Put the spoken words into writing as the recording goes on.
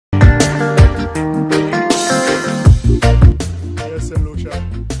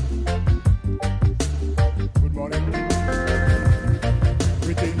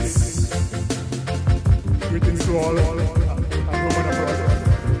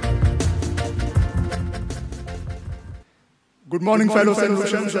Good morning, fellow St.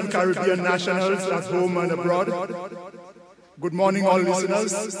 Lucians and Caribbean nationals at home and abroad. Good morning, all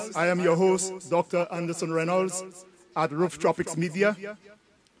listeners. I am your host, Dr. Anderson Reynolds at Roof Tropics Media.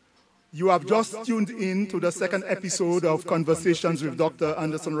 You have just tuned in to the second episode of Conversations with Dr.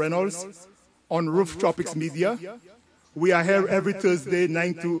 Anderson Reynolds on Roof Tropics Media. We are here every Thursday,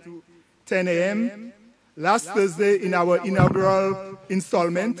 9 to 10 a.m. Last Thursday, in our inaugural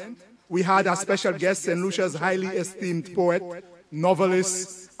installment, we had a special guest, St. Lucia's highly esteemed poet,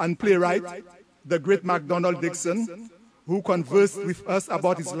 novelist, and playwright, the great MacDonald Dixon, who conversed with us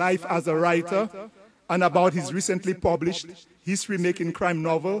about his life as a writer and about his recently published history-making crime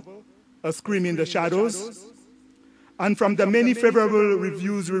novel, A Scream in the Shadows. And from the many favorable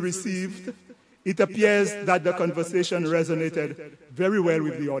reviews we received, it appears that the conversation resonated very well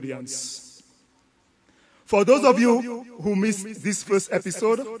with the audience. For those of you who missed this first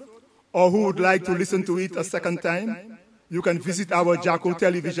episode, or who would like to listen to it a second time, you can visit our Jacko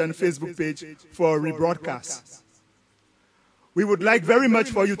Television Facebook page for a rebroadcast. We would like very much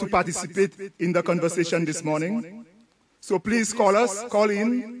for you to participate in the conversation this morning. So please call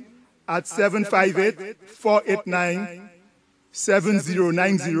in at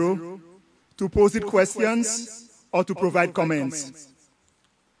 758-489-7090 to posit questions or to provide comments.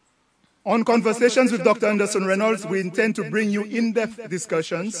 On Conversations with Dr. Anderson Reynolds, we intend to bring you in-depth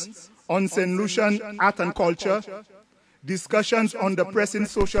discussions on St. Lucian art and culture, discussions on the pressing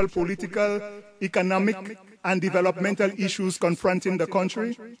social, political, economic, and developmental issues confronting the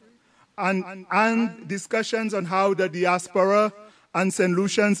country, and discussions on how the diaspora and St.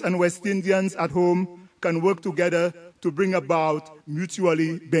 Lucians and West Indians at home can work together to bring about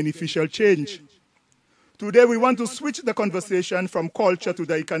mutually beneficial change. Today, we want to switch the conversation from culture to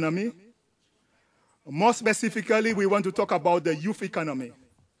the economy. More specifically, we want to talk about the youth economy.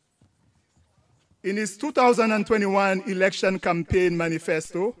 In his 2021 election campaign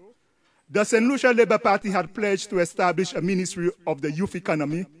manifesto, the St. Lucia Labour Party had pledged to establish a Ministry of the Youth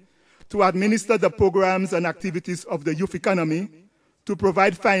Economy to administer the programs and activities of the youth economy, to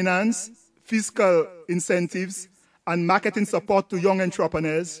provide finance, fiscal incentives, and marketing support to young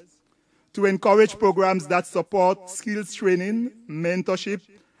entrepreneurs, to encourage programs that support skills training, mentorship,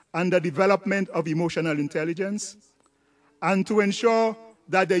 and the development of emotional intelligence, and to ensure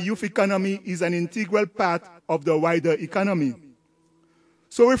that the youth economy is an integral part of the wider economy.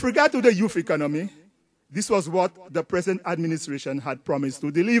 So with regard to the youth economy, this was what the present administration had promised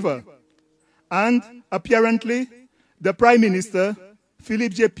to deliver. And apparently, the Prime Minister,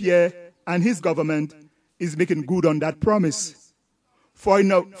 Philippe J. Pierre, and his government is making good on that promise. For in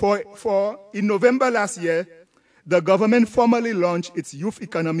November last year, the government formally launched its Youth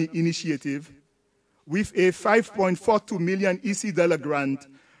Economy Initiative with a $5.42 million EC grant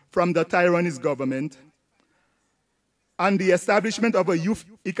from the Taiwanese government and the establishment of a Youth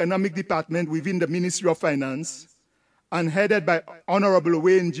Economic Department within the Ministry of Finance and headed by Honorable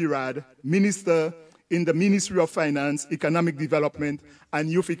Wayne Girard, Minister in the Ministry of Finance, Economic Development and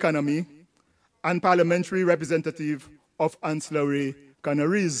Youth Economy, and Parliamentary Representative of Ancillary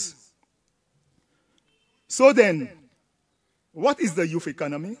Canaries. So then, what is the youth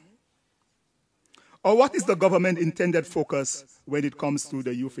economy? Or what is the government intended focus when it comes to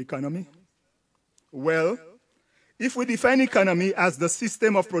the youth economy? Well, if we define economy as the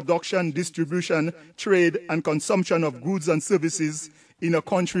system of production, distribution, trade, and consumption of goods and services in a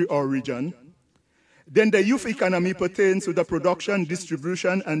country or region, then the youth economy pertains to the production,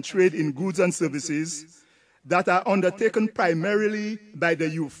 distribution, and trade in goods and services that are undertaken primarily by the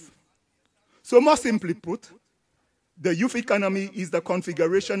youth. So more simply put, the youth economy is the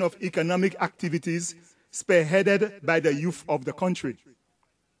configuration of economic activities spearheaded by the youth of the country,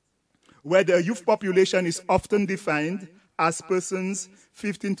 where the youth population is often defined as persons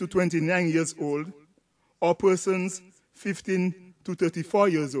 15 to 29 years old or persons 15 to 34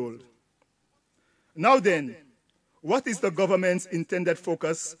 years old. Now then, what is the government's intended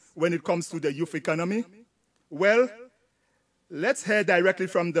focus when it comes to the youth economy? Well, let's hear directly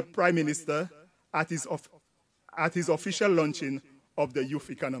from the Prime Minister at his official launching of the youth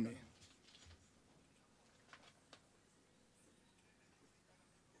economy.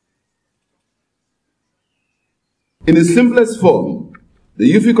 In its simplest form, the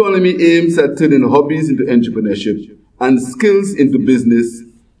youth economy aims at turning hobbies into entrepreneurship and skills into business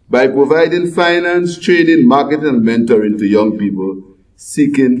by providing finance, training, marketing, and mentoring to young people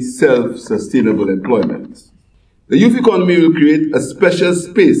seeking self-sustainable employment. The youth economy will create a special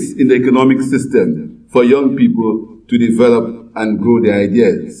space in the economic system for young people to develop and grow their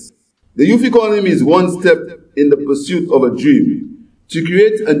ideas. The youth economy is one step in the pursuit of a dream to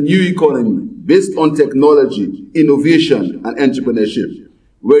create a new economy based on technology, innovation, and entrepreneurship,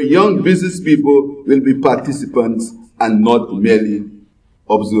 where young business people will be participants and not merely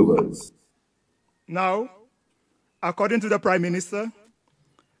observers. Now, according to the Prime Minister,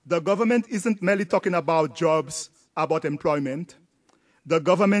 the government isn't merely talking about jobs, about employment. The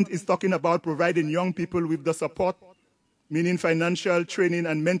government is talking about providing young people with the support, meaning financial, training,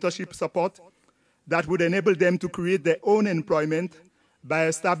 and mentorship support that would enable them to create their own employment by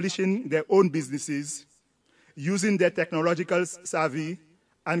establishing their own businesses, using their technological savvy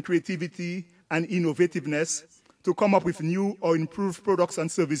and creativity and innovativeness to come up with new or improved products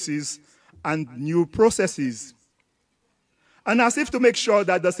and services and new processes. And as if to make sure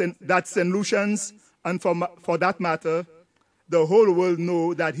that St. Lucians, and for that matter, the whole world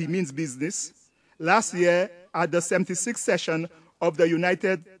know that he means business, last year at the 76th session of the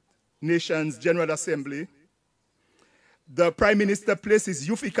United Nations General Assembly, the Prime Minister placed his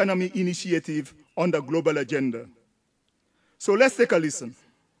Youth Economy Initiative on the global agenda. So let's take a listen.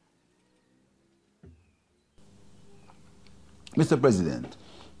 Mr. President,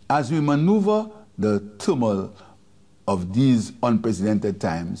 as we maneuver the turmoil of these unprecedented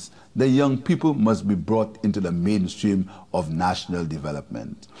times, the young people must be brought into the mainstream of national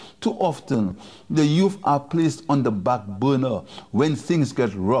development. Too often, the youth are placed on the back burner when things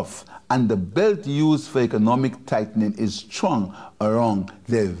get rough and the belt used for economic tightening is strung around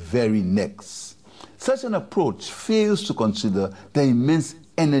their very necks. Such an approach fails to consider the immense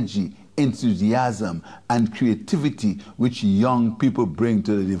energy, enthusiasm, and creativity which young people bring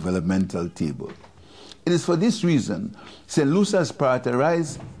to the developmental table. It is for this reason St. Lucia has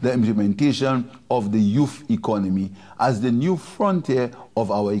prioritized the implementation of the youth economy as the new frontier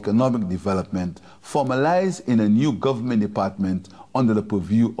of our economic development, formalized in a new government department under the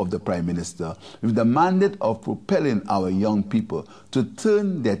purview of the Prime Minister, with the mandate of propelling our young people to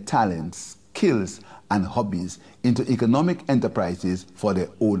turn their talents, skills, and hobbies into economic enterprises for their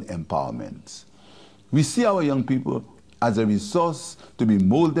own empowerment. We see our young people as a resource to be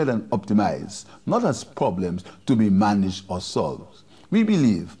molded and optimized, not as problems to be managed or solved. We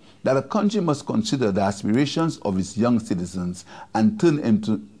believe that a country must consider the aspirations of its young citizens and turn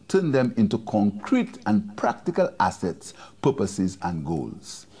them into concrete and practical assets, purposes, and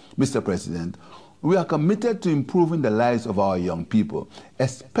goals. Mr. President, we are committed to improving the lives of our young people,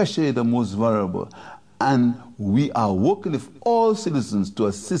 especially the most vulnerable, and we are working with all citizens to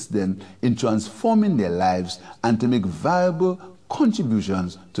assist them in transforming their lives and to make viable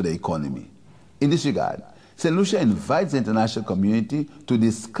contributions to the economy. In this regard, St. Lucia invites the international community to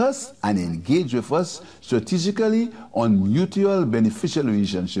discuss and engage with us strategically on mutual beneficial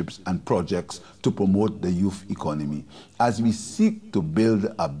relationships and projects to promote the youth economy as we seek to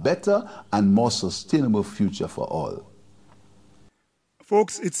build a better and more sustainable future for all.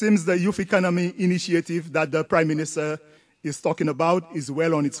 Folks, it seems the Youth Economy Initiative that the Prime Minister is talking about is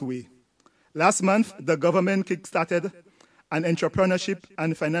well on its way. Last month, the government kickstarted an entrepreneurship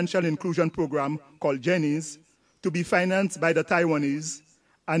and financial inclusion program called Jennies to be financed by the Taiwanese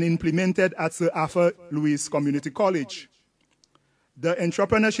and implemented at Sir Arthur Lewis Community College. The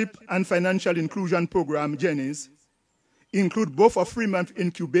entrepreneurship and financial inclusion program, Jennies, include both a 3-month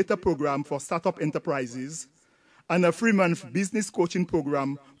incubator program for startup enterprises and a 3-month business coaching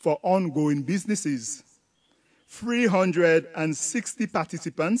program for ongoing businesses. 360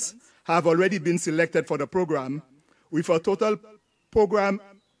 participants have already been selected for the program, with a total program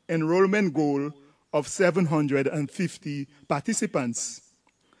enrollment goal of 750 participants.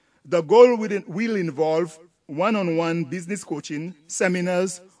 The goal will involve one-on-one business coaching,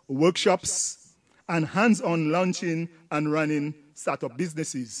 seminars, workshops, and hands-on launching and running startup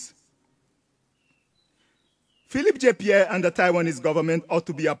businesses. Philip J. Pierre and the Taiwanese government ought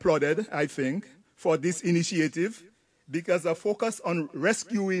to be applauded, I think, for this initiative, because the focus on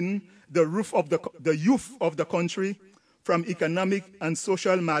rescuing the youth of the country from economic and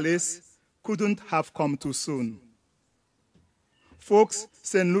social malaise couldn't have come too soon. Folks,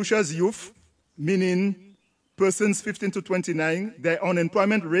 St. Lucia's youth, meaning persons 15 to 29, their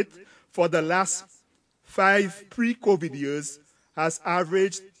unemployment rate for the last 5 pre-COVID years has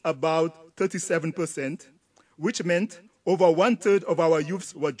averaged about 37%, which meant over 1/3 of our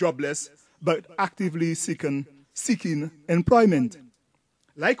youths were jobless but actively seeking employment.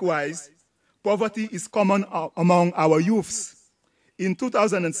 Likewise, poverty is common among our youths. In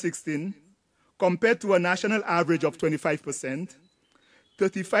 2016, compared to a national average of 25%,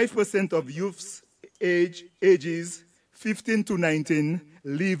 35% of youths ages 15 to 19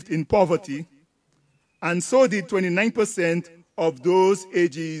 lived in poverty, and so did 29% of those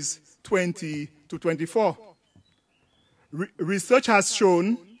ages 20 to 24. Research has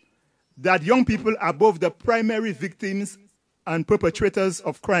shown that young people are both the primary victims and perpetrators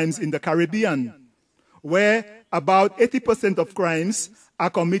of crimes in the Caribbean, where about 80% of crimes are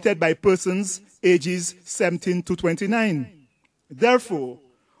committed by persons ages 17 to 29. Therefore,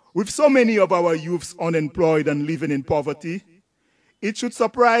 with so many of our youths unemployed and living in poverty, it should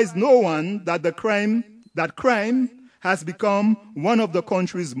surprise no one that crime has become one of the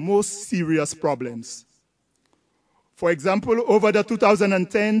country's most serious problems. For example, over the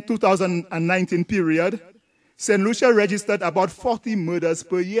 2010-2019 period, St. Lucia registered about 40 murders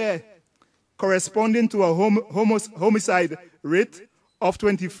per year, corresponding to a homicide rate of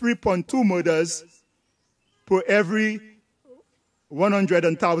 23.2 murders per every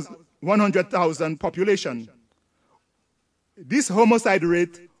 100,000 population. This homicide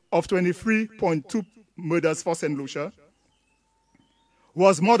rate of 23.2 murders for St. Lucia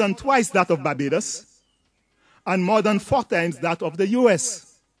was more than twice that of Barbados and more than 4 times that of the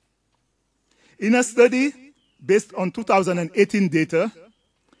US. In a study based on 2018 data,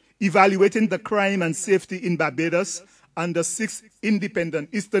 evaluating the crime and safety in Barbados and the 6 independent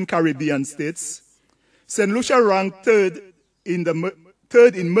Eastern Caribbean states, St. Lucia ranked third in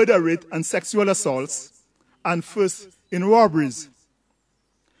murder rate and sexual assaults, and first in robberies.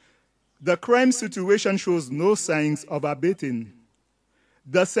 The crime situation shows no signs of abating.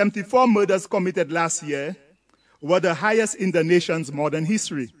 The 74 murders committed last year were the highest in the nation's modern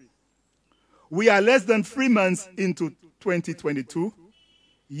history. We are less than 3 months into 2022,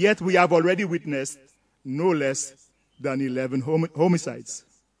 yet we have already witnessed no less than 11 homicides.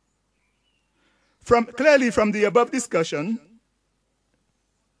 Clearly from the above discussion,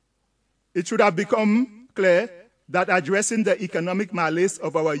 it should have become clear that addressing the economic malaise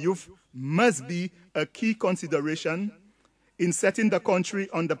of our youth must be a key consideration in setting the country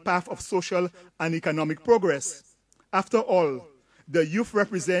on the path of social and economic progress. After all, the youth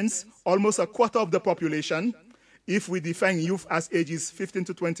represents almost a quarter of the population if we define youth as ages 15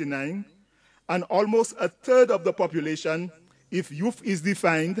 to 29, and almost a third of the population if youth is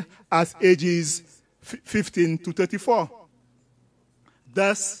defined as ages 15 to 34.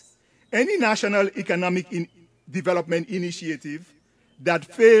 Thus, any national economic development initiative that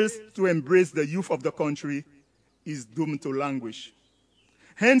fails to embrace the youth of the country is doomed to languish.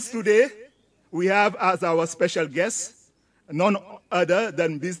 Hence, today, we have as our special guest none other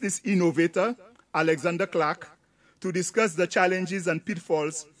than business innovator Alexander Clarke to discuss the challenges and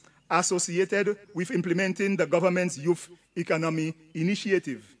pitfalls associated with implementing the government's youth economy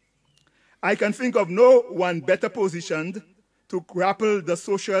initiative. I can think of no one better positioned to grapple the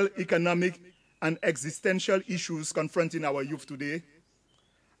social, economic, and existential issues confronting our youth today,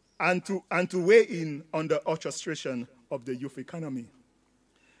 and to weigh in on the orchestration of the youth economy.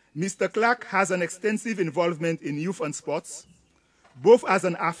 Mr. Clarke has an extensive involvement in youth and sports, both as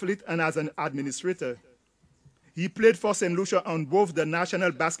an athlete and as an administrator. He played for St. Lucia on both the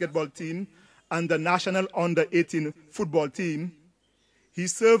national basketball team and the national under-18 football team. He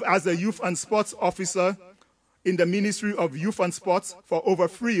served as a youth and sports officer in the Ministry of Youth and Sports for over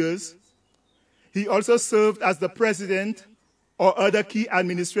 3 years. He also served as the president or other key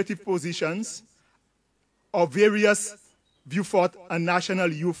administrative positions of various Beaufort and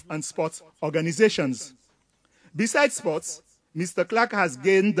national youth and sports organizations. Besides sports, Mr. Clarke has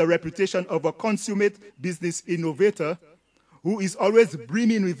gained the reputation of a consummate business innovator who is always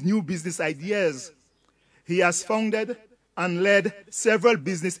brimming with new business ideas. He has founded and led several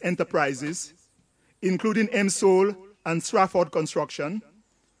business enterprises, including MSOL and Stratford Construction.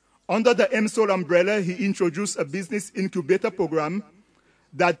 Under the MSOL umbrella, he introduced a business incubator program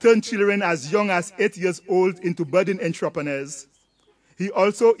that turned children as young as 8 years old into budding entrepreneurs. He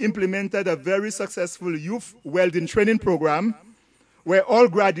also implemented a very successful youth welding training program where all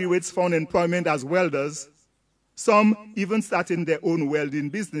graduates found employment as welders, some even starting their own welding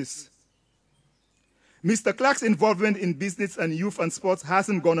business. Mr. Clarke's involvement in business and youth and sports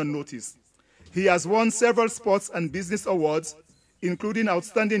hasn't gone unnoticed. He has won several sports and business awards, including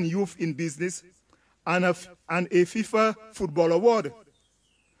Outstanding Youth in Business and a FIFA Football Award.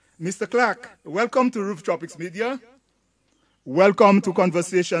 Mr. Clarke, welcome to Roof Tropics Media. Welcome to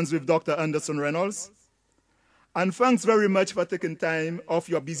Conversations with Dr. Anderson Reynolds. And thanks very much for taking time off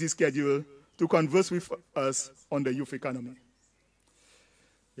your busy schedule to converse with us on the youth economy.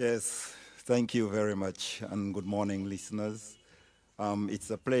 Yes, thank you very much, and good morning, listeners.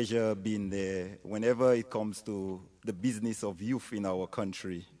 It's a pleasure being there. Whenever it comes to the business of youth in our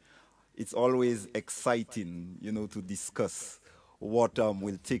country, it's always exciting, to discuss what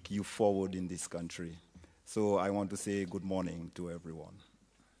will take you forward in this country. So I want to say good morning to everyone.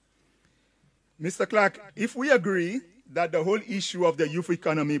 Mr. Clarke, if we agree that the whole issue of the youth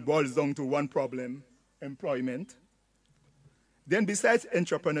economy boils down to one problem: employment. Then besides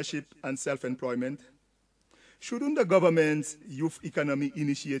entrepreneurship and self-employment, shouldn't the government's youth economy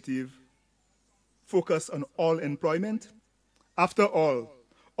initiative focus on all employment? After all,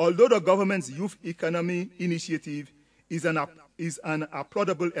 although the government's youth economy initiative is an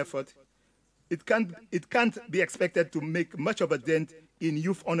applaudable effort, it can't be expected to make much of a dent in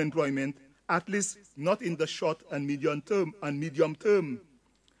youth unemployment, at least not in the short and medium term.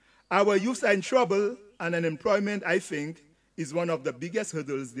 Our youths are in trouble, and unemployment, I think, is one of the biggest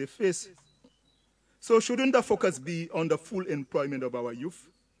hurdles they face. So shouldn't the focus be on the full employment of our youth,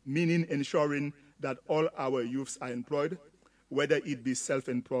 meaning ensuring that all our youths are employed, whether it be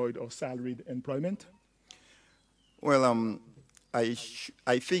self-employed or salaried employment? Well, I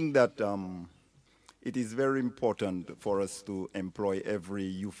think that it is very important for us to employ every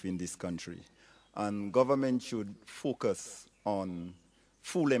youth in this country. And government should focus on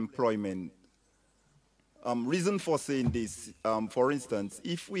full employment. Reason for saying this, for instance,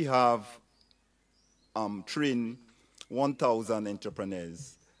 if we have trained 1,000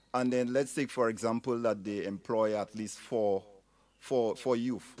 entrepreneurs, and then let's take, for example, that they employ at least four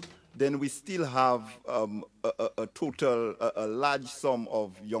youth, then we still have a large sum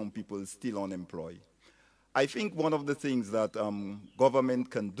of young people still unemployed. I think one of the things that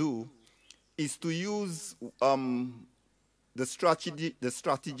government can do is to use the strategy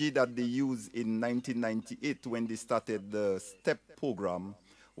that they used in 1998 when they started the STEP program,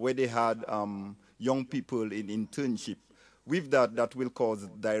 where they had young people in internship. With that will cause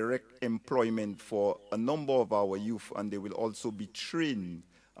direct employment for a number of our youth, and they will also be trained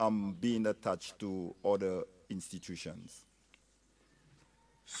being attached to other institutions.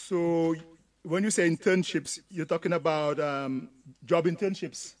 So when you say internships, you're talking about job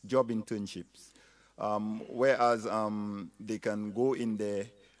internships? Job internships. Whereas they can go in there,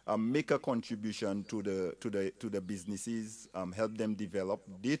 make a contribution to the businesses, help them develop.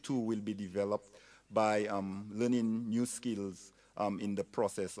 They too will be developed by learning new skills in the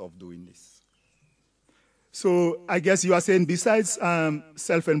process of doing this. So I guess you are saying besides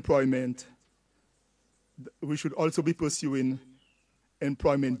self-employment, we should also be pursuing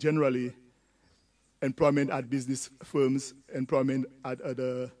employment generally, employment at business firms, employment at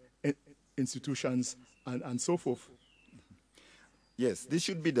other institutions, and so forth. Yes, this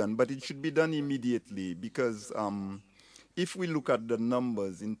should be done, but it should be done immediately, because if we look at the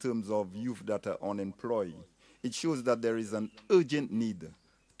numbers in terms of youth that are unemployed, it shows that there is an urgent need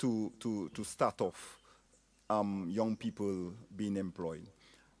to start off young people being employed.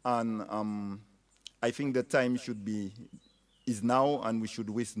 And I think the time is now, and we should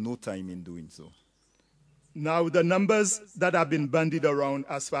waste no time in doing so. Now, the numbers that have been bandied around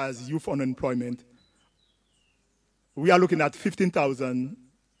as far as youth unemployment, we are looking at 15,000,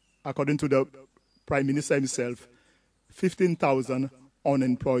 according to the Prime Minister himself, 15,000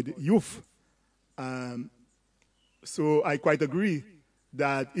 unemployed youth. So I quite agree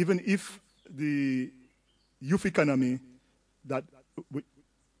that even if the youth economy,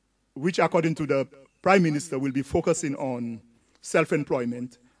 which according to the Prime Minister will be focusing on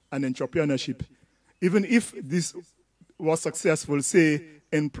self-employment and entrepreneurship, even if this was successful, say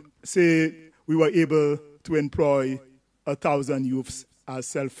we were able to employ 1,000 youths as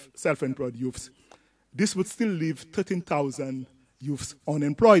self-employed youths, this would still leave 13,000 youths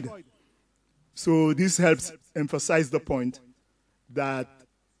unemployed. So this helps emphasize the point that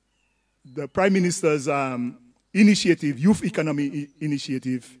the Prime Minister's initiative, youth economy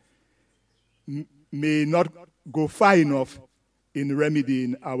initiative, may not go far enough in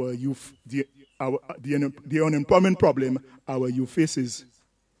remedying our youth, the unemployment problem our youth faces.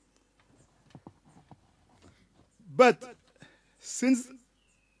 But since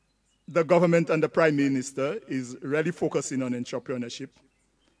the government and the Prime Minister is really focusing on entrepreneurship,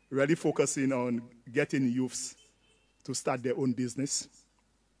 really focusing on getting youths to start their own business,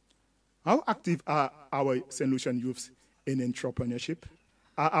 how active are our St. Lucian youths in entrepreneurship?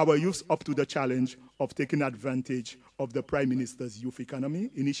 Are our youths up to the challenge of taking advantage of the Prime Minister's youth economy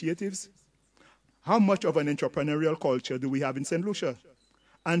initiatives? How much of an entrepreneurial culture do we have in St. Lucia?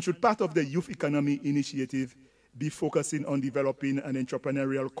 And should part of the youth economy initiative be focusing on developing an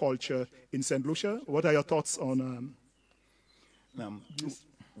entrepreneurial culture in St. Lucia? What are your thoughts on this?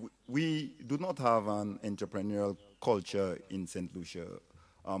 We do not have an entrepreneurial culture in St. Lucia.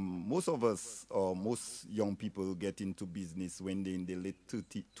 Most of us, or most young people, get into business when they're in the late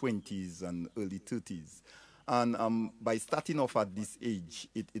 20s and early 30s. And by starting off at this age,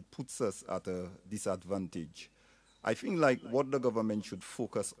 it puts us at a disadvantage. I think like what the government should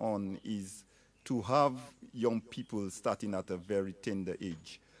focus on is to have young people starting at a very tender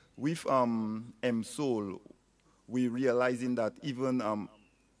age. With M-Soul, we're realizing that even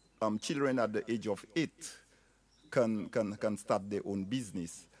children at the age of 8 can start their own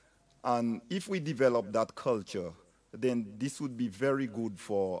business. And if we develop that culture, then this would be very good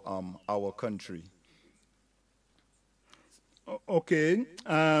for our country. Okay.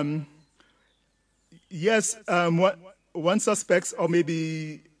 Yes, one suspect, or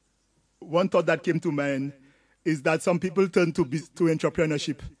maybe one thought that came to mind, is that some people turn to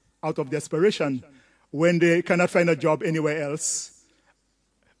entrepreneurship out of desperation when they cannot find a job anywhere else.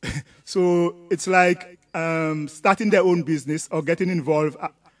 So it's like starting their own business or getting involved,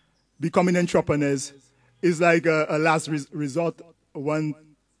 becoming entrepreneurs is like a last resort when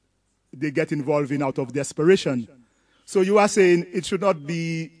they get involved in out of desperation. So you are saying it should not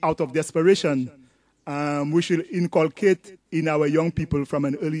be out of desperation. We should inculcate in our young people from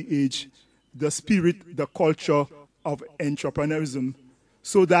an early age the spirit, the culture of entrepreneurism,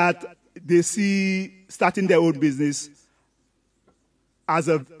 so that they see starting their own business as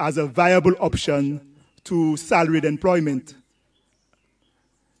a viable option to salaried employment.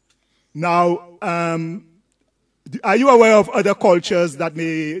 Now, are you aware of other cultures that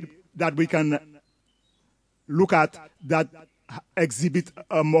we can look at that exhibit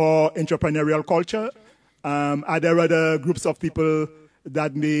a more entrepreneurial culture? Are there other groups of people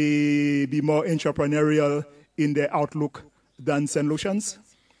that may be more entrepreneurial in their outlook than St. Lucians?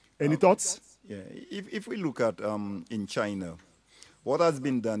 Any thoughts? Yeah, if we look at in China, what has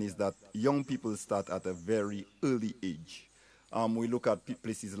been done is that young people start at a very early age. We look at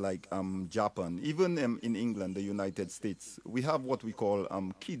places like Japan, even in England, the United States. We have what we call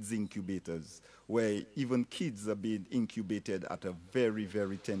kids incubators, where even kids are being incubated at a very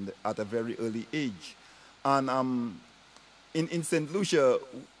early age. And in St. Lucia,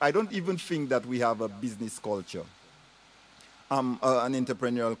 I don't even think that we have a business culture, an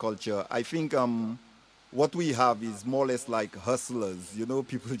entrepreneurial culture. I think what we have is more or less like hustlers,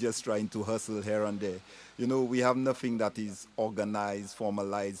 people just trying to hustle here and there. We have nothing that is organized,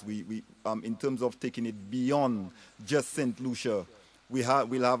 formalized. We in terms of taking it beyond just St. Lucia, we'll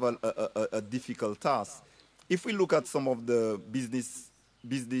have a difficult task. If we look at some of the businesses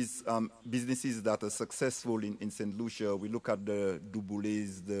that are successful in St. Lucia, we look at the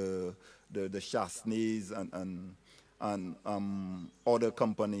Duboulets, the Chasnays, and other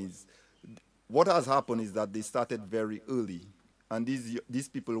companies. What has happened is that they started very early, and these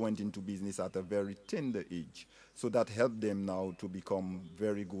people went into business at a very tender age. So that helped them now to become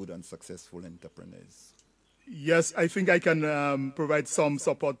very good and successful entrepreneurs. Yes, I think I can provide some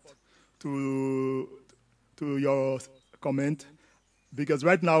support to your comment, because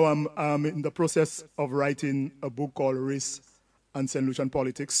right now I'm in the process of writing a book called Race and St. Lucian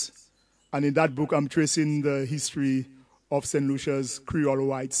Politics. And in that book, I'm tracing the history of St. Lucia's Creole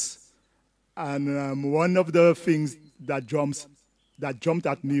whites. And one of the things that jumped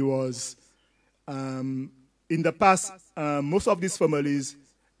at me was, in the past, most of these families,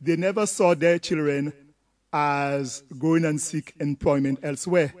 they never saw their children as going and seek employment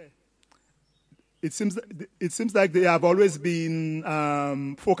elsewhere. It seems like they have always been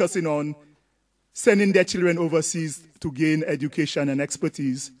focusing on sending their children overseas to gain education and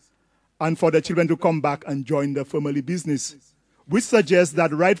expertise, and for the children to come back and join the family business, which suggests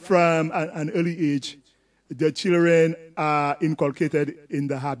that right from an early age, the children are inculcated in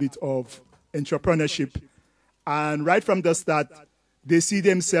the habit of entrepreneurship. And right from the start, they see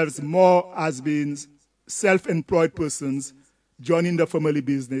themselves more as being self-employed persons, joining the family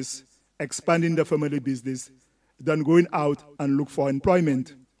business, expanding the family business, than going out and look for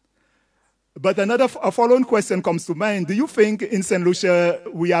employment. But a following question comes to mind. Do you think in St. Lucia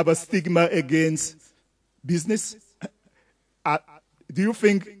we have a stigma against business? Do you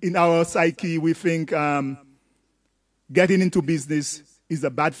think in our psyche we think getting into business is a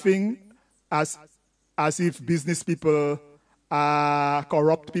bad thing, as if business people are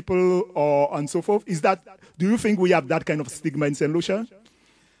corrupt people and so forth? Do you think we have that kind of stigma in St. Lucia?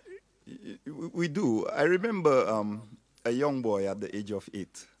 We do. I remember a young boy at the age of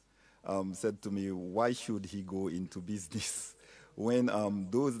 8 said to me, why should he go into business when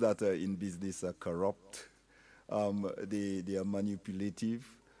those that are in business are corrupt, they are manipulative,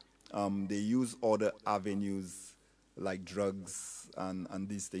 they use other avenues like drugs and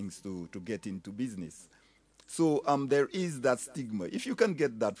these things to get into business. So there is that stigma. If you can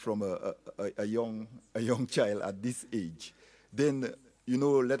get that from a young child at this age, then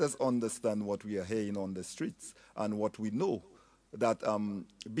let us understand what we are hearing on the streets and what we know. that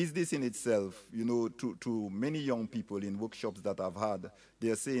business in itself, you know, to many young people in workshops that I've had, they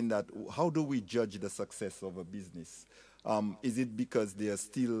are saying that, how do we judge the success of a business? Is it because they are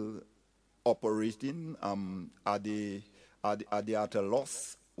still operating? Are they at a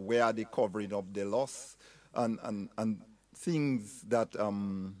loss? Where are they covering up their loss? And things that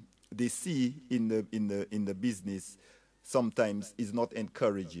they see in the business sometimes is not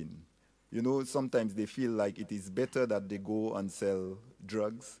encouraging. You know, sometimes they feel like it is better that they go and sell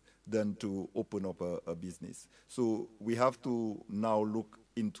drugs than to open up a business. So we have to now look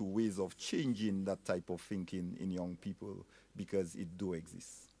into ways of changing that type of thinking in young people, because it do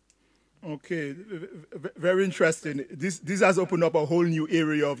exist. Okay, very interesting. This has opened up a whole new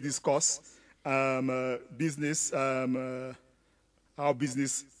area of discourse. Business, how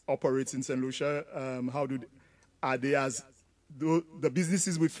business operates in St. Lucia. Are they as the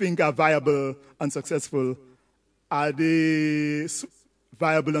businesses we think are viable and successful? Are they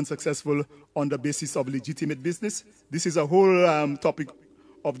viable and successful on the basis of legitimate business? This is a whole topic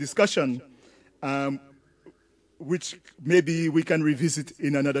of discussion, which maybe we can revisit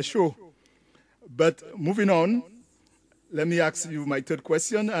in another show. But moving on, let me ask you my third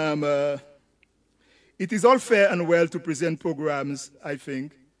question. It is all fair and well to present programs, I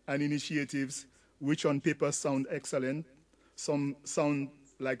think, and initiatives which on paper sound excellent. Some sound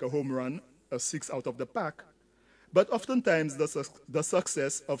like a home run, a 6 out of the pack. But oftentimes the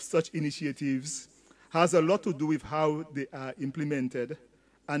success of such initiatives has a lot to do with how they are implemented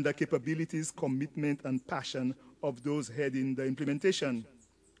and the capabilities, commitment, and passion of those heading the implementation.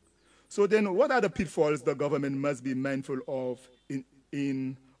 So then what are the pitfalls the government must be mindful of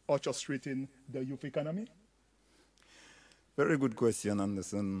in orchestrating the youth economy? Very good question,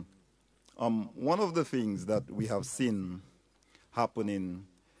 Anderson. One of the things that we have seen happening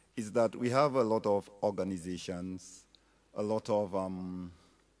is that we have a lot of organizations, a lot of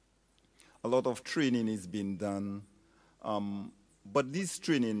training is being done, but this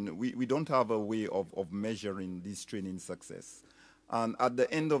training, we don't have a way of measuring this training success. And at the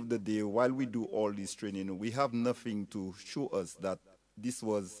end of the day, while we do all this training, we have nothing to show us that this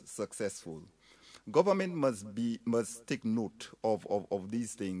was successful. Government must take note of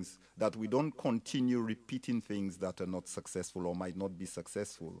these things, that we don't continue repeating things that are not successful or might not be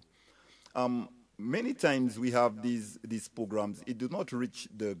successful. Many times we have these programs, it do not reach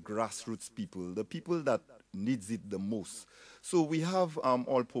the grassroots people, the people that needs it the most. So we have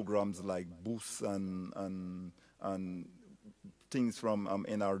all programs like Boost and things from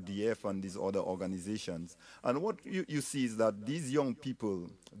NRDF and these other organizations. And what you see is that these young people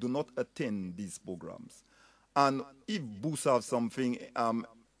do not attend these programs. And if Boost have something,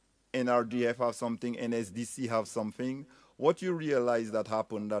 NRDF have something, NSDC have something, what you realize that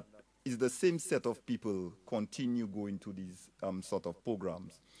happened that is the same set of people continue going to these sort of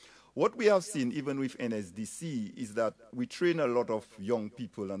programs. What we have seen even with NSDC is that we train a lot of young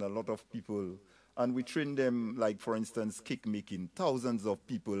people and a lot of people, and we train them, like, for instance, cake making. Thousands of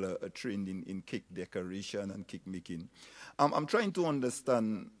people are trained in cake decoration and cake making. I'm trying to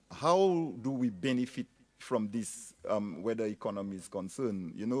understand, how do we benefit from this where the economy is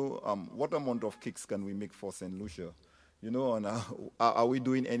concerned? You know, what amount of cakes can we make for St. Lucia? You know, and are we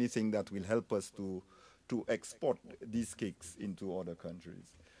doing anything that will help us to export these cakes into other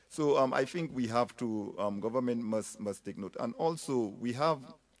countries? So I think we have to, government must take note. And also, we have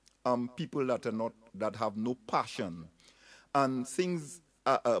people that have no passion, and things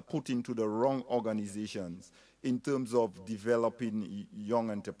are put into the wrong organizations in terms of developing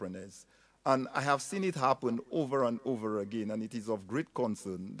young entrepreneurs. And I have seen it happen over and over again, and it is of great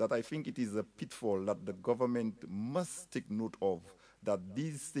concern that I think it is a pitfall that the government must take note of, that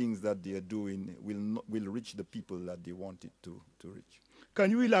these things that they are doing will reach the people that they want it to reach. Can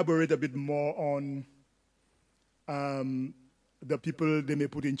you elaborate a bit more on the people they may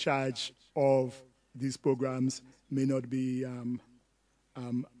put in charge of these programs may not be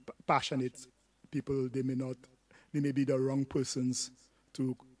passionate people. They may be the wrong persons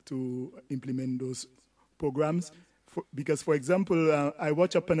to implement those programs. Because, for example, I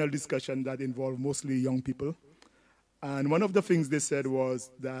watched a panel discussion that involved mostly young people. And one of the things they said was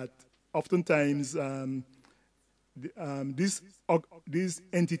that oftentimes these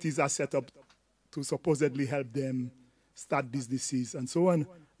entities are set up to supposedly help them start businesses and so on.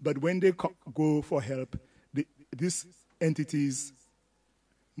 But when they go for help, these entities,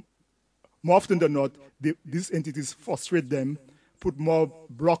 more often than not, these entities frustrate them, put more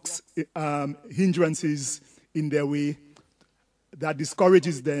blocks, hindrances in their way that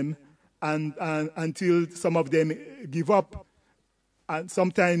discourages them, and until some of them give up. And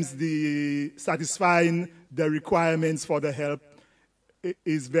sometimes satisfying the requirements for the help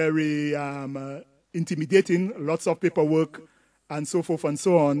is very intimidating, lots of paperwork, and so forth and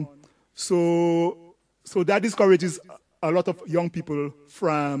so on. So that discourages a lot of young people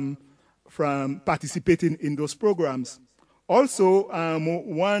from participating in those programs. Also,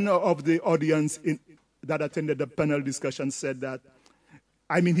 one of the audience that attended the panel discussion said that,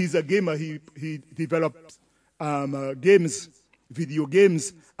 I mean, he's a gamer. He developed games, video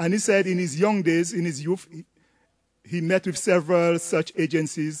games, and he said in his young days, in his youth, he met with several such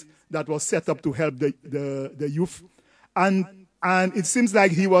agencies that was set up to help the youth. And it seems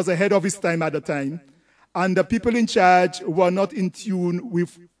like he was ahead of his time at the time. And the people in charge were not in tune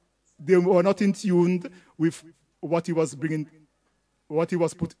with, what he was bringing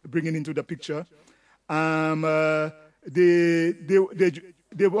into the picture.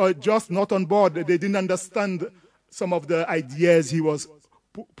 They were just not on board. They didn't understand some of the ideas he was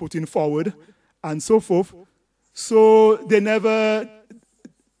putting forward and so forth. So he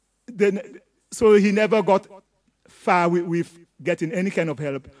never got far with getting any kind of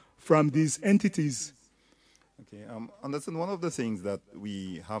help from these entities. Okay, Anderson, one of the things that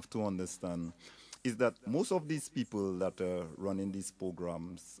we have to understand is that most of these people that are running these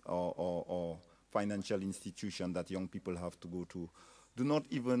programs or financial institutions that young people have to go to do not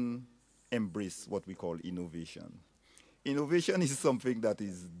even embrace what we call innovation. Innovation is something that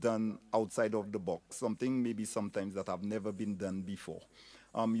is done outside of the box, something maybe sometimes that have never been done before.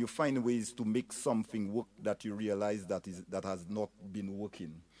 You find ways to make something work that you realize that has not been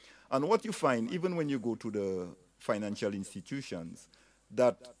working. And what you find, even when you go to the financial institutions,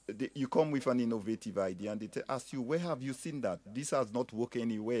 that you come with an innovative idea and they ask you, where have you seen that? This has not worked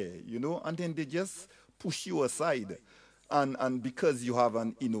anywhere, you know? And then they just push you aside and because you have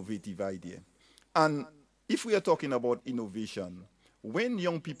an innovative idea. And if we are talking about innovation, when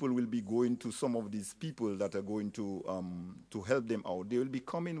young people will be going to some of these people that are going to help them out, they will be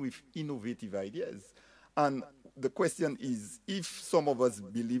coming with innovative ideas. And the question is, if some of us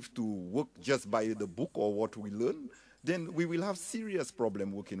believe to work just by the book or what we learn, then we will have serious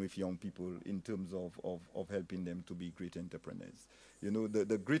problem working with young people in terms of helping them to be great entrepreneurs. You know,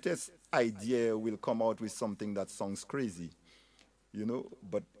 the greatest idea will come out with something that sounds crazy, you know,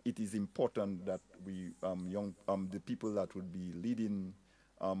 but it is important that we, the people that would be leading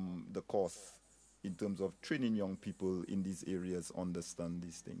the course in terms of training young people in these areas understand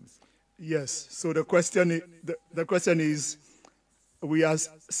these things. Yes, so the question is, we are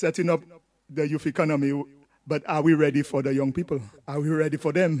setting up the youth economy, but are we ready for the young people? Are we ready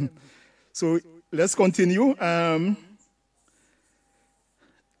for them? So let's continue. A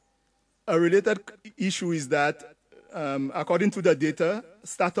related issue is that, according to the data,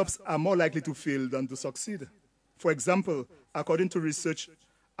 startups are more likely to fail than to succeed. For example, according to research,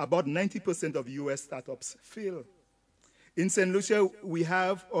 about 90% of US startups fail. In St. Lucia, we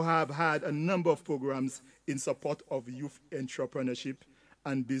have had a number of programs in support of youth entrepreneurship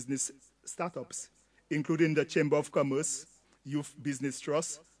and business startups, including the Chamber of Commerce, Youth Business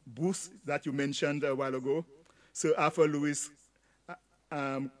Trust, Boost that you mentioned a while ago. Sir Arthur Lewis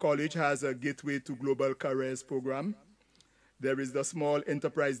College has a Gateway to Global Careers program. There is the Small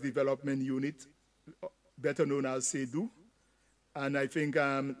Enterprise Development Unit, better known as SEDU. And I think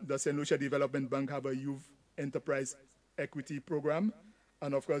the St. Lucia Development Bank have a Youth Enterprise Equity program.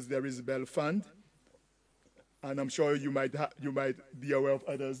 And of course, there is Bell Fund. And I'm sure you might be aware of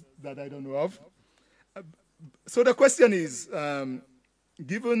others that I don't know of. So the question is,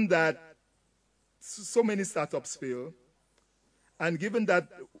 given that so many startups fail, and given that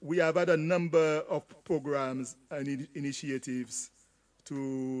we have had a number of programs and initiatives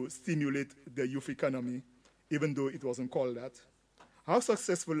to stimulate the youth economy, even though it wasn't called that, how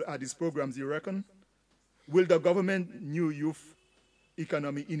successful are these programs, you reckon? Will the government new youth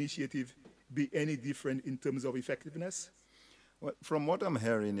economy initiative be any different in terms of effectiveness? Well, from what I'm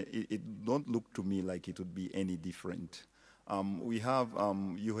hearing, it don't look to me like it would be any different. We have,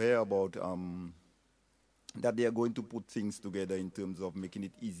 you hear about that they are going to put things together in terms of making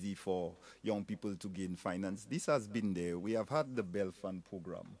it easy for young people to gain finance. This has been there. We have had the Bell Fund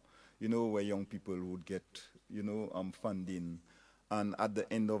program, you know, where young people would get, you know, funding. And at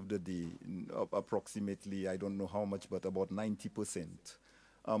the end of the day, approximately, I don't know how much, but about 90%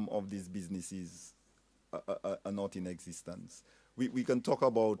 of these businesses are not in existence. We can talk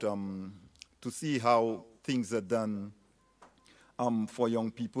about, to see how things are done for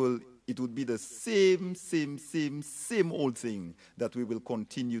young people. It would be the same old thing that we will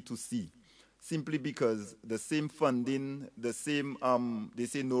continue to see, simply because the same funding, the same, they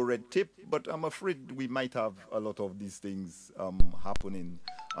say no red tape, but I'm afraid we might have a lot of these things happening.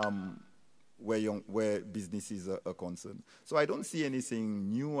 where businesses are concerned. So I don't see anything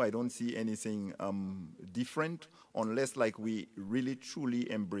new. I don't see anything different unless like we really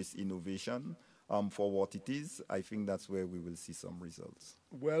truly embrace innovation for what it is. I think that's where we will see some results.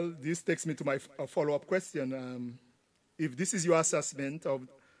 Well, this takes me to my follow-up question. If this is your assessment of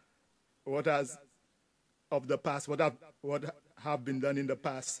what the past, what have been done in the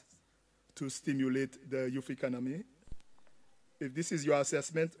past to stimulate the youth economy, if this is your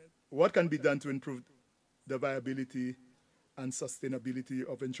assessment, what can be done to improve the viability and sustainability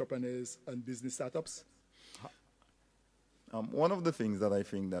of entrepreneurs and business startups? One of the things that I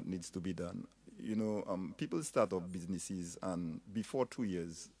think that needs to be done, people start up businesses and before 2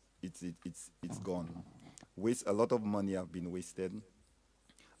 years, it's gone. A lot of money have been wasted.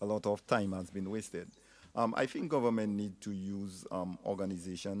 A lot of time has been wasted. I think government need to use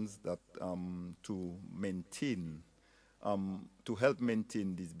organizations that to maintain, to help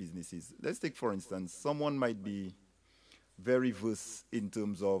maintain these businesses. Let's take, for instance, someone might be very versed in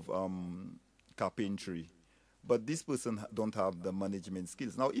terms of carpentry, but this person don't have the management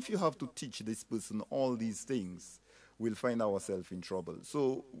skills. Now, if you have to teach this person all these things, we'll find ourselves in trouble.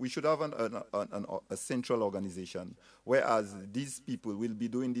 So we should have a central organization, whereas these people will be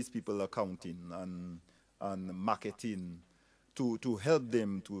doing these people accounting and marketing to help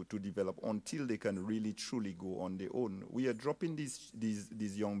them to develop until they can really truly go on their own. We are dropping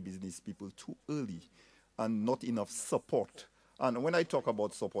these young business people too early and not enough support. And when I talk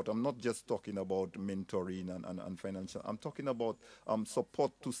about support, I'm not just talking about mentoring and financial. I'm talking about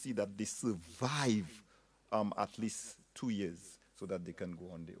support to see that they survive at least 2 years so that they can go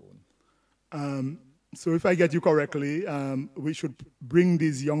on their own. So if I get you correctly, we should bring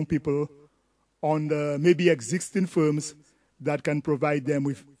these young people on the maybe existing firms that can provide them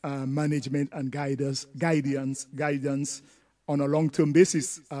with management and guidance on a long-term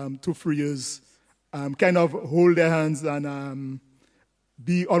basis, 2-3 years, kind of hold their hands and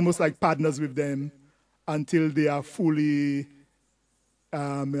be almost like partners with them until they are fully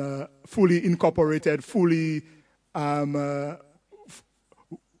incorporated,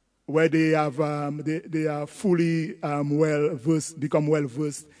 where they are fully become well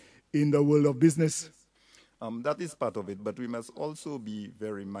versed in the world of business. That is part of it, but we must also be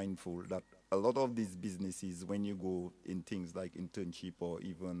very mindful that a lot of these businesses, when you go in things like internship or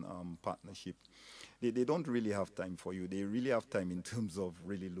even partnership, they don't really have time for you. They really have time in terms of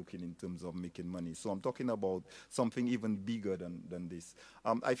really looking in terms of making money. So I'm talking about something even bigger than this.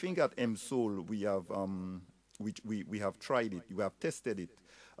 I think at MSOL we have we have tried it, we have tested it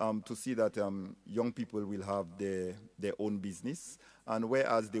to see that young people will have their own business, and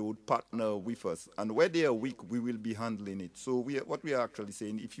whereas they would partner with us, and where they are weak, we will be handling it. So what we are actually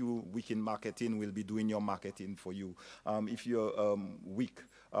saying, if you're weak in marketing, we'll be doing your marketing for you. If you're weak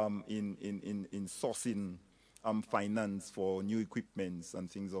in sourcing finance for new equipments and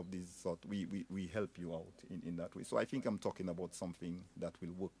things of this sort, we help you out in that way. So I think I'm talking about something that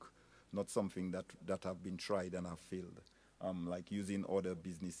will work, not something that have been tried and have failed. Like using other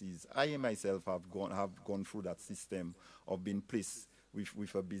businesses. I myself have gone through that system of being placed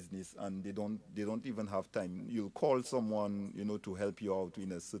with a business, and they don't even have time. You'll call someone, to help you out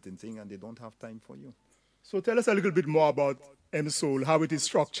in a certain thing, and they don't have time for you. So tell us a little bit more about MSOL, how it is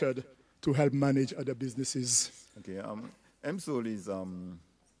structured to help manage other businesses. Okay, MSOL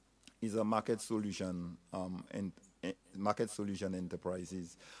is a market solution and market solution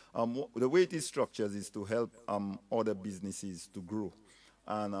enterprises. The way it is structured is to help other businesses to grow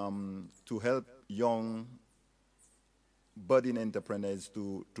and to help young budding entrepreneurs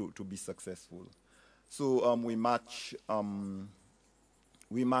to be successful. So we match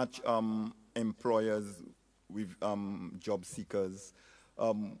employers with job seekers.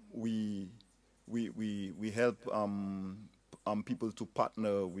 We help people to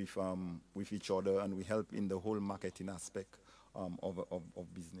partner with each other, and we help in the whole marketing aspect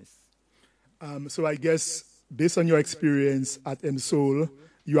of business. So I guess based on your experience at MSOL,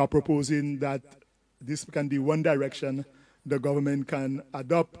 you are proposing that this can be one direction the government can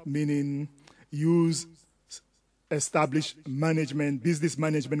adopt, meaning use established business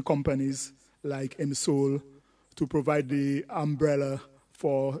management companies like MSOL to provide the umbrella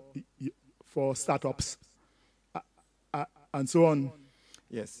for startups and so on.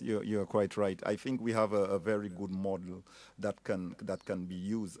 Yes, you're quite right. I think we have a very good model that can be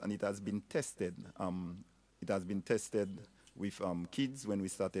used, and it has been tested. It has been tested with kids when we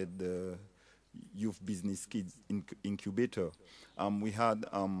started the Youth Business Kids Incubator. We have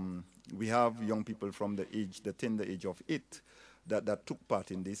young people from the tender age of 8 that took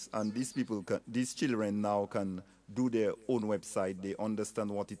part in this, and these children now can do their own website. They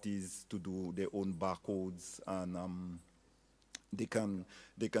understand what it is to do their own barcodes, and they can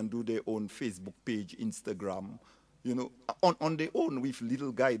do their own Facebook page, Instagram, on their own with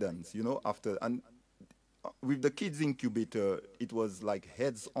little guidance, after. And with the kids incubator, it was like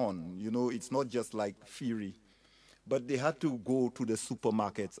heads on, it's not just like theory, but they had to go to the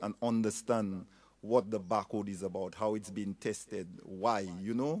supermarkets and understand what the barcode is about, how it's been tested, why,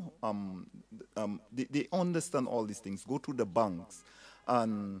 they understand all these things. Go to the banks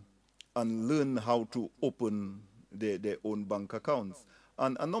and learn how to open their own bank accounts.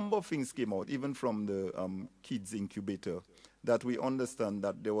 And a number of things came out, even from the kids incubator, that we understand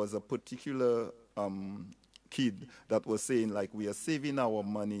that there was a particular kid that was saying, like, we are saving our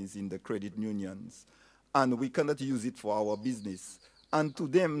monies in the credit unions and we cannot use it for our business. And to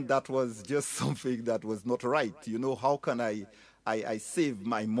them, that was just something that was not right. How can I save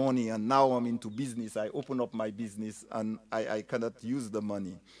my money and now I'm into business, I open up my business and I cannot use the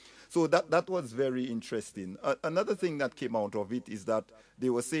money. So that was very interesting. Another thing that came out of it is that they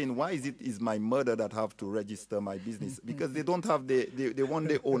were saying, why is my mother that have to register my business? Because they don't have they want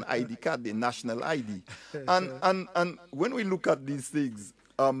their own ID card, the national ID. And when we look at these things,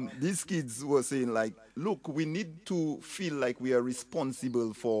 these kids were saying, like, look, we need to feel like we are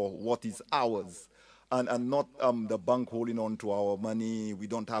responsible for what is ours, and not the bank holding on to our money. We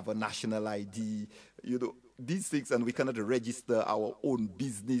don't have a national ID, these things, and we cannot register our own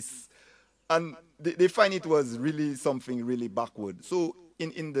business. And they find it was really something really backward. So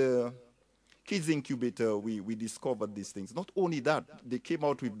in the Kids Incubator, we discovered these things. Not only that, they came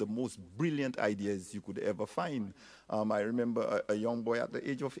out with the most brilliant ideas you could ever find. I remember a young boy at the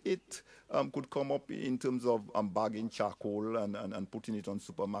age of 8 could come up in terms of bagging charcoal and putting it on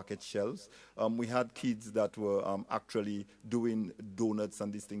supermarket shelves. We had kids that were actually doing donuts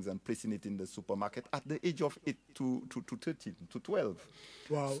and these things and placing it in the supermarket at the age of 8 to 13, to 12.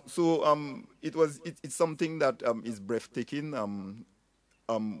 Wow. So it's something that is breathtaking.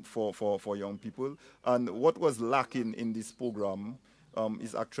 For young people. And what was lacking in this program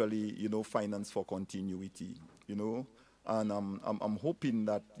is actually, finance for continuity, And I'm hoping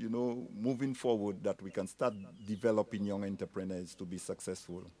that, moving forward, that we can start developing young entrepreneurs to be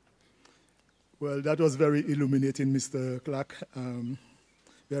successful. Well, that was very illuminating, Mr. Clarke.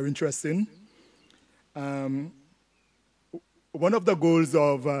 Very interesting. One of the goals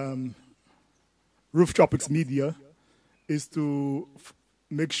of Roof Tropics Media is to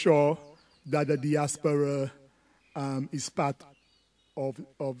make sure that the diaspora is part of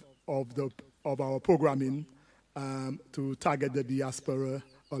our programming to target the diaspora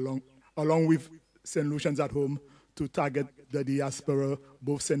along with St. Lucians at Home, to target the diaspora,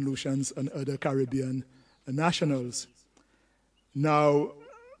 both St. Lucians and other Caribbean nationals. Now,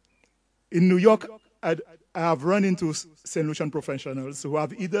 in New York, I have run into St. Lucian professionals who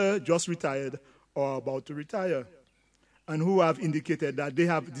have either just retired or about to retire, and who have indicated that they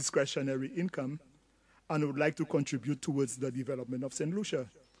have discretionary income and would like to contribute towards the development of St. Lucia.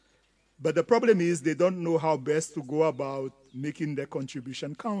 But the problem is they don't know how best to go about making their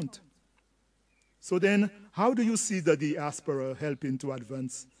contribution count. So then, how do you see the diaspora helping to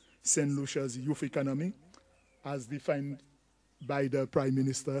advance St. Lucia's youth economy as defined by the Prime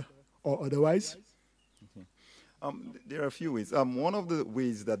Minister or otherwise? Okay. There are a few ways. One of the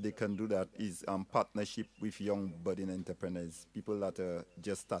ways that they can do that is partnership with young budding entrepreneurs, people that are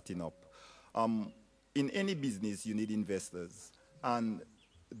just starting up. In any business, you need investors. And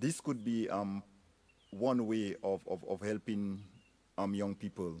this could be one way of helping young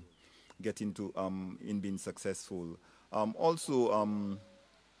people get into in being successful. Also,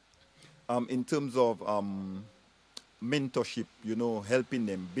 in terms of mentorship, helping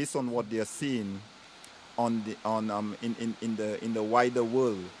them based on what they are seeing in the wider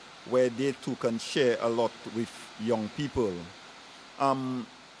world, where they too can share a lot with young people.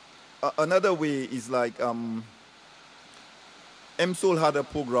 Another way is like MSOL had a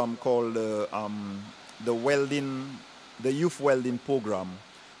program called the youth welding program,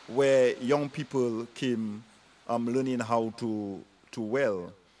 where young people came learning how to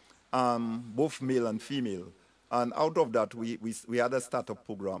weld, both male and female. And out of that, we had a startup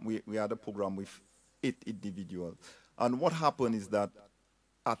program. We had a program with 8 individuals. And what happened is that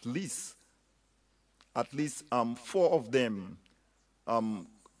at least 4 of them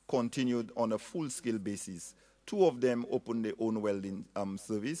continued on a full-scale basis. 2 of them opened their own welding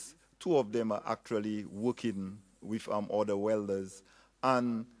service. 2 of them are actually working with other welders.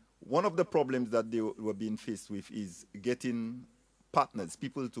 And one of the problems that they were being faced with is getting partners,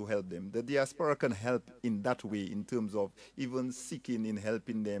 people to help them. The diaspora can help in that way in terms of even seeking in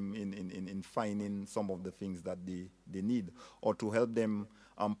helping them in finding some of the things that they need, or to help them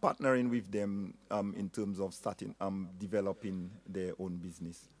partnering with them in terms of starting, developing their own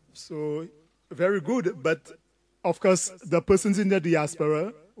business. So, very good. But, of course, the persons in the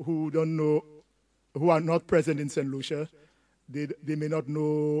diaspora who don't know, who are not present in St. Lucia, they may not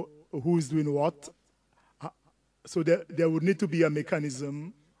know who's doing what. So there would need to be a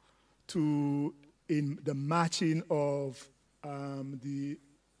mechanism in the matching of the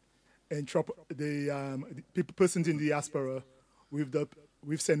persons in the diaspora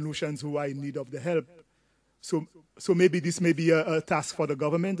with St. Lucians who are in need of the help. So maybe this may be a task for the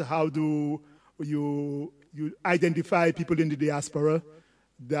government. How do you identify people in the diaspora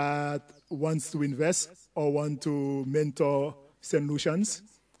that wants to invest or want to mentor St. Lucians?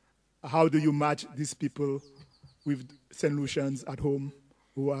 How do you match these people with St. Lucians at home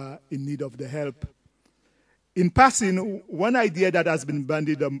who are in need of the help? In passing, one idea that has been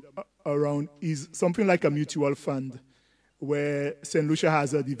bandied around is something like a mutual fund, where St. Lucia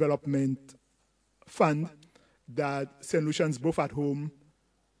has a development fund that St. Lucians both at home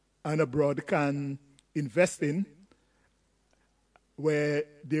and abroad can invest in, where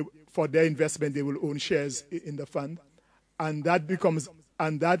for their investment they will own shares in the fund, and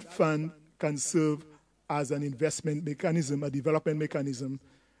that fund can serve as an investment mechanism, a development mechanism.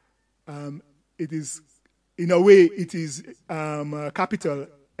 It is, in a way, it is capital.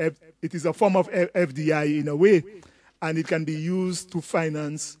 It is a form of FDI in a way, and it can be used to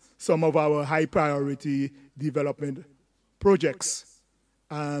finance some of our high priority development projects.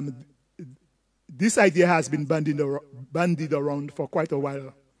 This idea has been bandied around for quite a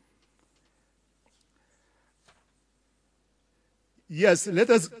while. Yes, let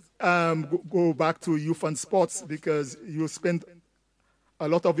us go back to youth and sports, because you spend a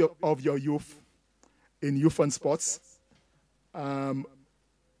lot of your youth in youth and sports. And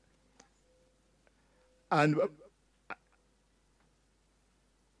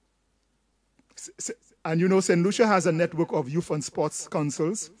you know, St. Lucia has a network of youth and sports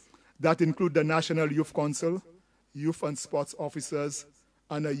councils that include the National Youth Council, youth and sports officers,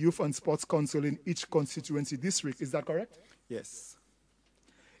 and a youth and sports council in each constituency district. Is that correct? Yes.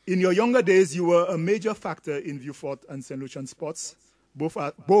 In your younger days, you were a major factor in Vieux-Fort and St. Lucian sports,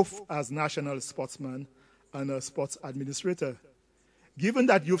 both as national sportsman and a sports administrator. Given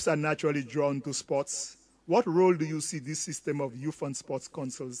that youths are naturally drawn to sports, what role do you see this system of youth and sports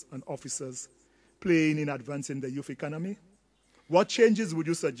councils and officers playing in advancing the youth economy? What changes would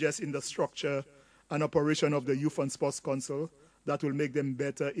you suggest in the structure and operation of the Youth and Sports Council that will make them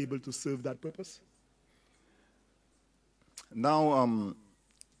better able to serve that purpose? Now,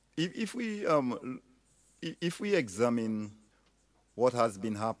 if we examine what has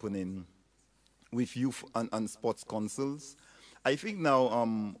been happening with youth and sports councils, I think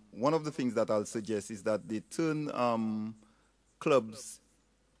now one of the things that I'll suggest is that they turn clubs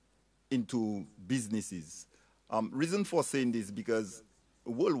into businesses. Reason for saying this, because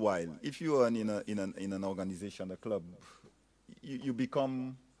worldwide, if you are in an organization, a club, you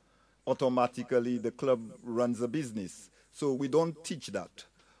become automatically, the club runs a business. So we don't teach that.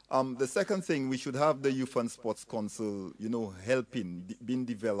 The second thing, we should have the Youth and Sports Council, being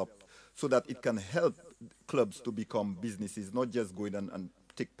developed, so that it can help clubs to become businesses, not just going and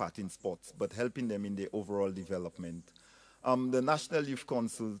take part in sports, but helping them in their overall development. The National Youth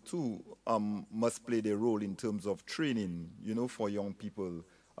Council, too, must play their role in terms of training, for young people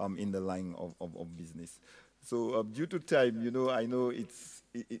in the line of business. So due to time, I know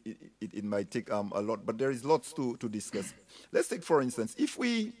it might take a lot, but there is lots to discuss. Let's take, for instance, if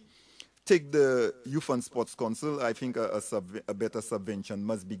we take the Youth and Sports Council, I think a better subvention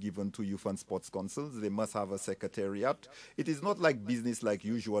must be given to Youth and Sports Councils. They must have a secretariat. It is not like business like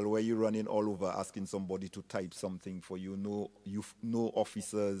usual, where you're running all over asking somebody to type something for you. No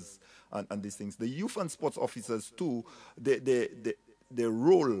officers and these things. The Youth and Sports officers too, their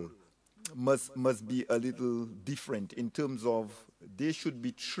role must be a little different in terms of they should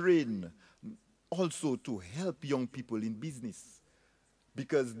be trained also to help young people in business.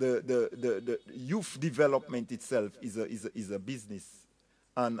 Because the youth development itself is a business,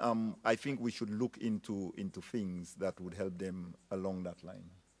 and I think we should look into things that would help them along that line.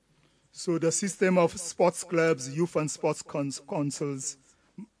 So the system of sports clubs, youth and sports councils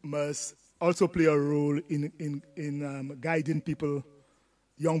must also play a role in guiding people,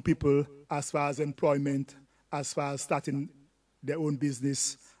 young people, as far as employment, as far as starting their own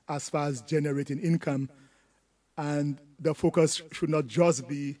business, as far as generating income. And the focus should not just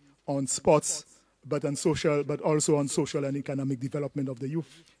be on sports, but also on social and economic development of the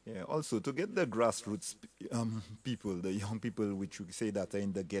youth. Yeah, also to get the grassroots people, the young people, which we say that are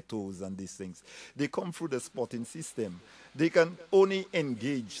in the ghettos and these things, they come through the sporting system. They can only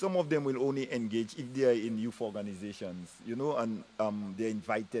engage, some of them will only engage if they are in youth organizations, you know, and they're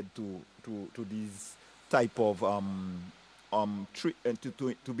invited to these type of,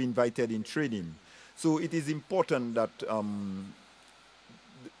 to be invited in training. So it is important that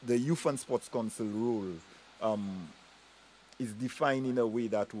the Youth and Sports Council role is defined in a way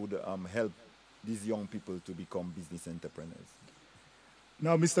that would help these young people to become business entrepreneurs.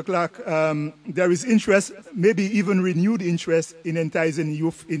 Now, Mr. Clarke, there is interest, maybe even renewed interest, in enticing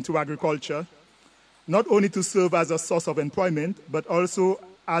youth into agriculture, not only to serve as a source of employment, but also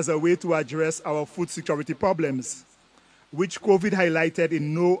as a way to address our food security problems, which COVID highlighted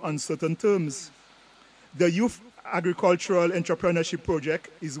in no uncertain terms. The Youth Agricultural Entrepreneurship Project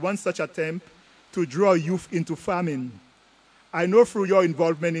is one such attempt to draw youth into farming. I know through your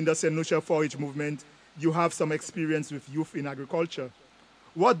involvement in the St. Lucia 4-H movement, you have some experience with youth in agriculture.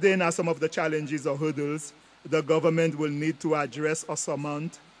 What then are some of the challenges or hurdles the government will need to address or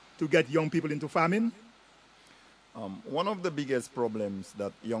surmount to get young people into farming? One of the biggest problems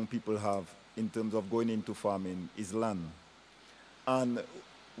that young people have in terms of going into farming is land. And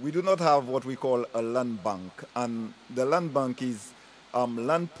we do not have what we call a land bank. And the land bank is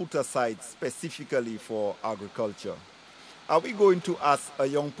land put aside specifically for agriculture. Are we going to ask a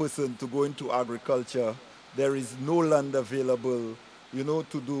young person to go into agriculture? There is no land available, you know,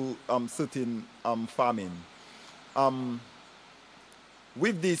 to do certain farming.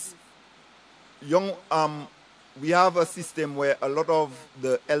 With this, we have a system where a lot of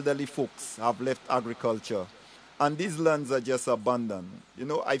the elderly folks have left agriculture, and these lands are just abandoned. You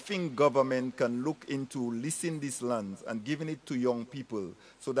know, I think government can look into leasing these lands and giving it to young people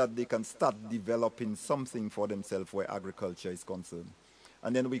so that they can start developing something for themselves where agriculture is concerned.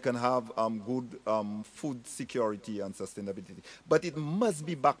 And then we can have good food security and sustainability. But it must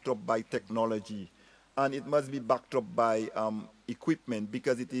be backed up by technology, and it must be backed up by equipment,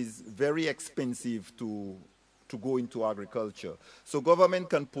 because it is very expensive to go into agriculture. So government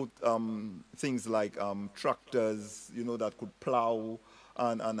can put things like tractors, you know, that could plow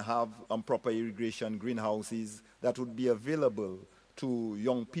and have proper irrigation, greenhouses that would be available to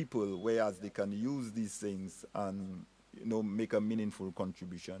young people, whereas they can use these things and, you know, make a meaningful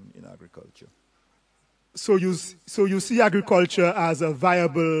contribution in agriculture. So you see agriculture as a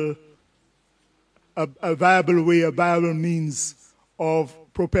viable way, a viable means of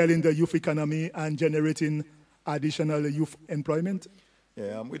propelling the youth economy and generating additional youth employment?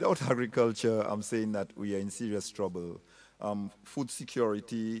 Yeah, without agriculture, I'm saying that we are in serious trouble. Food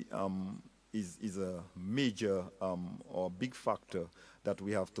security is a major or big factor that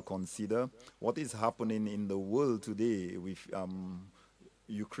we have to consider. What is happening in the world today with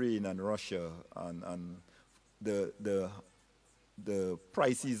Ukraine and Russia, and the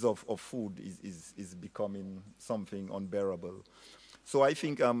prices of food is becoming something unbearable. So I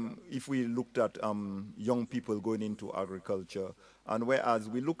think if we looked at young people going into agriculture, and whereas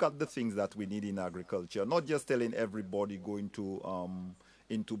we look at the things that we need in agriculture, not just telling everybody go into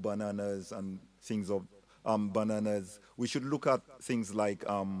bananas and things of bananas, we should look at things like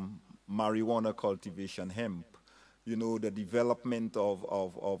marijuana cultivation, hemp, you know, the development of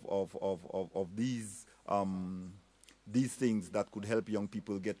these things that could help young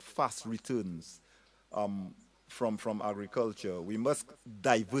people get fast returns from agriculture. We must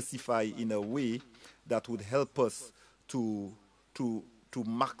diversify in a way that would help us to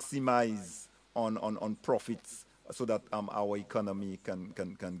maximize on profits, so that our economy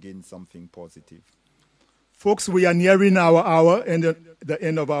can gain something positive. Folks, we are nearing our hour and the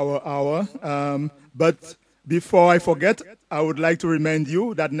end of our hour. But before I forget, I would like to remind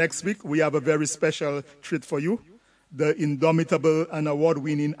you that next week we have a very special treat for you. The indomitable and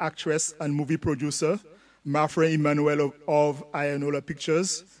award-winning actress and movie producer, Marfre Emmanuel of Ianola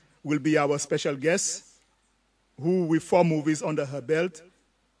Pictures, will be our special guest, who, with 4 movies under her belt,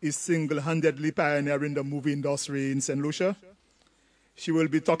 is single-handedly pioneering the movie industry in St. Lucia. She will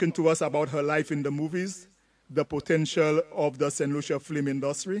be talking to us about her life in the movies, the potential of the St. Lucia film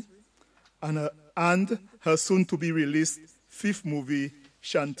industry, and her soon-to-be-released 5th movie,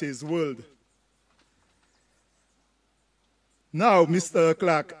 Shantae's World. Now, Mr.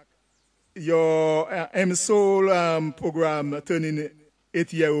 Clarke, your MSOL program, turning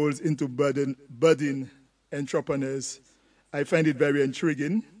 8-year-olds into budding entrepreneurs, I find it very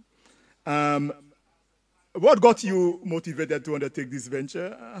intriguing. What got you motivated to undertake this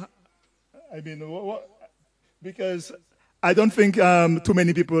venture? I mean, because I don't think too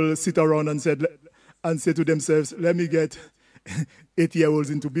many people sit around and said, and say to themselves, let me get 8-year-olds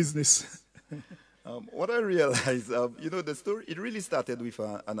into business? What I realized, the story, it really started with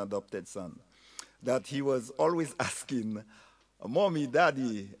an adopted son, that he was always asking, Mommy,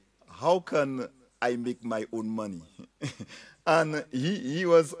 Daddy, how can I make my own money? And he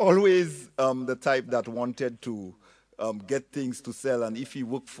was always the type that wanted to get things to sell, and if he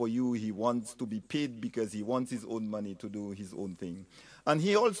worked for you, he wants to be paid because he wants his own money to do his own thing. And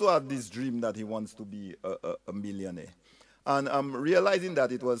he also had this dream that he wants to be a millionaire. And I'm realizing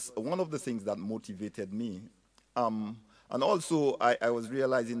that it was one of the things that motivated me. And also, I was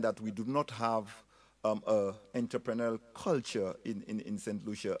realizing that we do not have an entrepreneurial culture in St.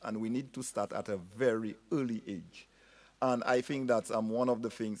 Lucia, and we need to start at a very early age. And I think that's one of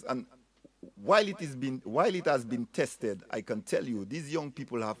the things. And while it has been tested, I can tell you, these young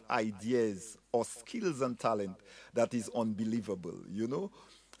people have ideas or skills and talent that is unbelievable, you know?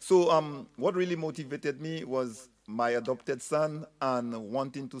 So what really motivated me was my adopted son and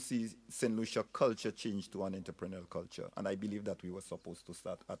wanting to see St. Lucia culture change to an entrepreneurial culture. And I believe that we were supposed to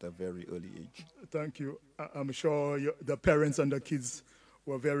start at a very early age. Thank you. I'm sure the parents and the kids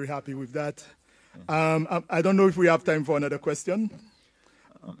were very happy with that. I don't know if we have time for another question.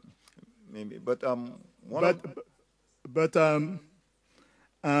 Maybe, but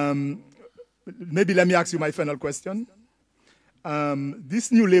maybe let me ask you my final question.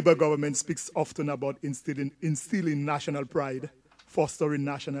 This new Labour government speaks often about instilling national pride, fostering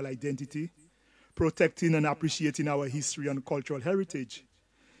national identity, protecting and appreciating our history and cultural heritage.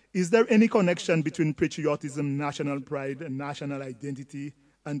 Is there any connection between patriotism, national pride, and national identity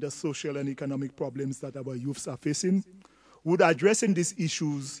and the social and economic problems that our youths are facing? Would addressing these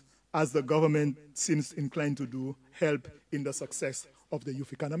issues, as the government seems inclined to do, help in the success of the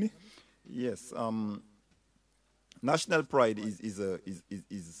youth economy? Yes. National pride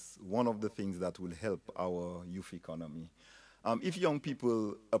is one of the things that will help our youth economy. If young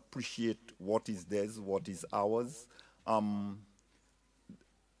people appreciate what is theirs, what is ours,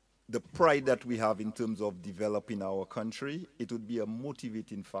 the pride that we have in terms of developing our country, it would be a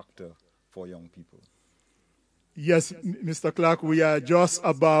motivating factor for young people. Yes, Mr. Clarke, we are just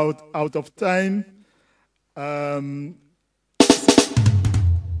about out of time.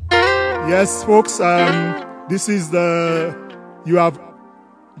 Yes, folks, this is you have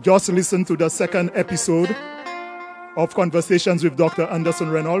just listened to the second episode of Conversations with Dr. Anderson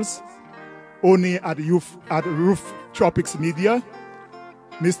Reynolds, only at Roof Tropics Media.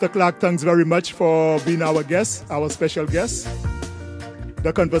 Mr. Clarke, thanks very much for being our guest, our special guest.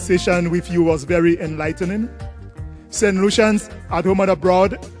 The conversation with you was very enlightening. St. Lucians at home and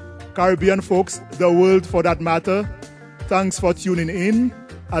abroad, Caribbean folks, the world for that matter, thanks for tuning in.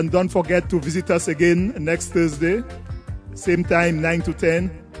 And don't forget to visit us again next Thursday, same time, 9 to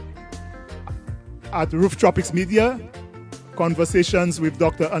 10, at Roof Tropics Media, Conversations with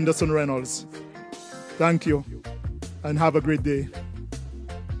Dr. Anderson Reynolds. Thank you, and have a great day.